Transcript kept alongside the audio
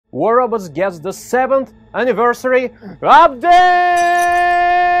War Robots gets the 7th anniversary update!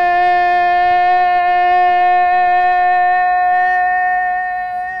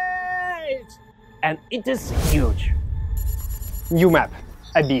 And it is huge. New map,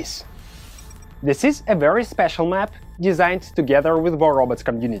 Abyss. This is a very special map designed together with War Robots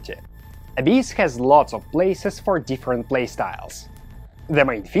community. Abyss has lots of places for different playstyles. The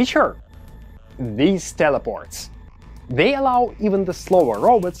main feature? These teleports. They allow even the slower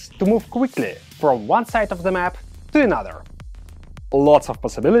robots to move quickly from one side of the map to another. Lots of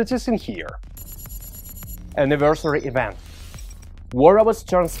possibilities in here. Anniversary event. War Robots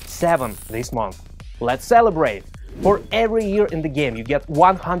turns 7 this month. Let's celebrate! For every year in the game you get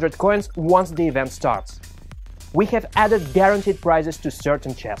 100 coins once the event starts. We have added guaranteed prizes to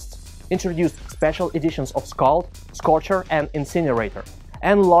certain chests, introduced special editions of Scald, Scorcher and Incinerator,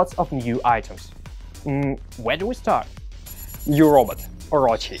 and lots of new items. Where do we start? New robot,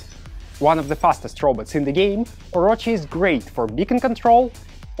 Orochi. One of the fastest robots in the game, Orochi is great for beacon control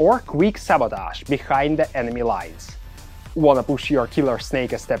or quick sabotage behind the enemy lines. Wanna push your killer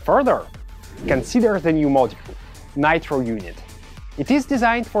snake a step further? Consider the new module, Nitro Unit. It is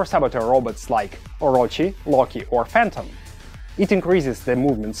designed for saboteur robots like Orochi, Loki or Phantom. It increases the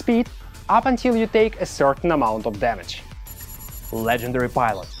movement speed up until you take a certain amount of damage. Legendary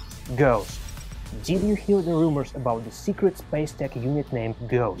pilot, Ghost. Did you hear the rumors about the secret space tech unit named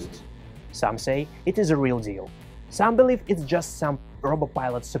Ghost? Some say it is a real deal. Some believe it's just some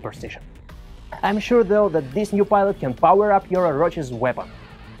robopilot superstition. I'm sure though that this new pilot can power up your Orochi's weapon.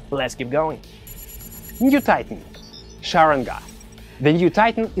 Let's keep going. New Titan, Sharingan. The new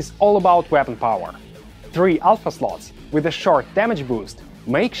Titan is all about weapon power. 3 alpha slots with a short damage boost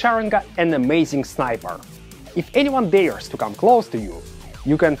make Sharingan an amazing sniper. If anyone dares to come close to you,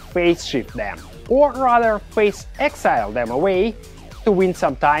 you can phase shift them, or rather phase exile them away to win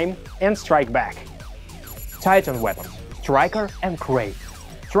some time and strike back. Titan weapons, Striker and Crate.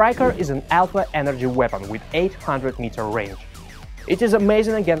 Striker is an alpha energy weapon with 800-meter range. It is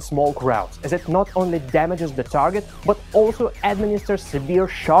amazing against small crowds, as it not only damages the target, but also administers severe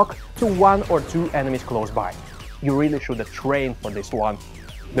shock to 1 or 2 enemies close by. You really should train for this one.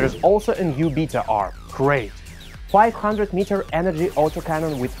 There's also a new beta arm, Crate. 500-meter energy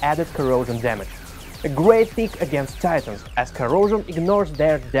autocannon with added corrosion damage. A great pick against Titans, as corrosion ignores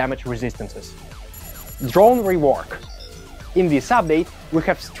their damage resistances. Drone rework. In this update, we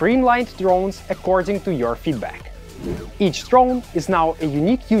have streamlined drones according to your feedback. Each drone is now a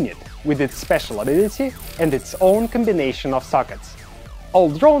unique unit with its special ability and its own combination of sockets. All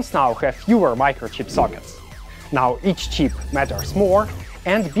drones now have fewer microchip sockets. Now each chip matters more,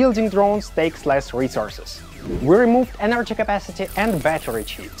 and building drones takes less resources. We removed energy capacity and battery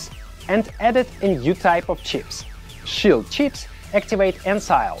chips, and added a new type of chips. Shield chips activate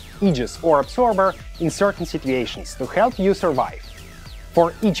Ensile, Aegis or Absorber in certain situations to help you survive.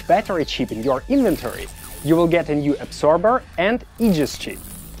 For each battery chip in your inventory, you will get a new Absorber and Aegis chip.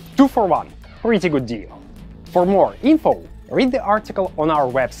 2 for 1, pretty good deal. For more info, read the article on our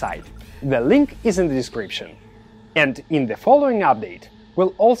website. The link is in the description. And in the following update,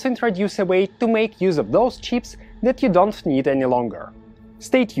 we'll also introduce a way to make use of those chips that you don't need any longer.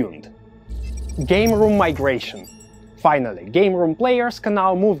 Stay tuned. Game Room Migration. Finally, Game Room players can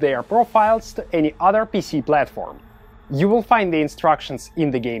now move their profiles to any other PC platform. You will find the instructions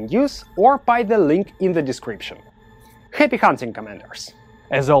in the game news or by the link in the description. Happy hunting, Commanders!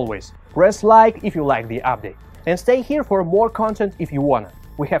 As always, press like if you like the update, and stay here for more content if you wanna.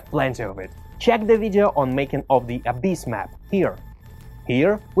 We have plenty of it. Check the video on making of the Abyss map here.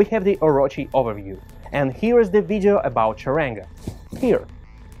 Here we have the Orochi overview, and here is the video about Sharingan. Here.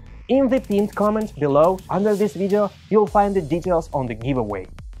 In the pinned comment below under this video, you'll find the details on the giveaway.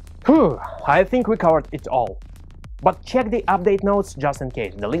 I think we covered it all. But check the update notes just in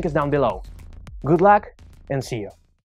case, the link is down below. Good luck and see you!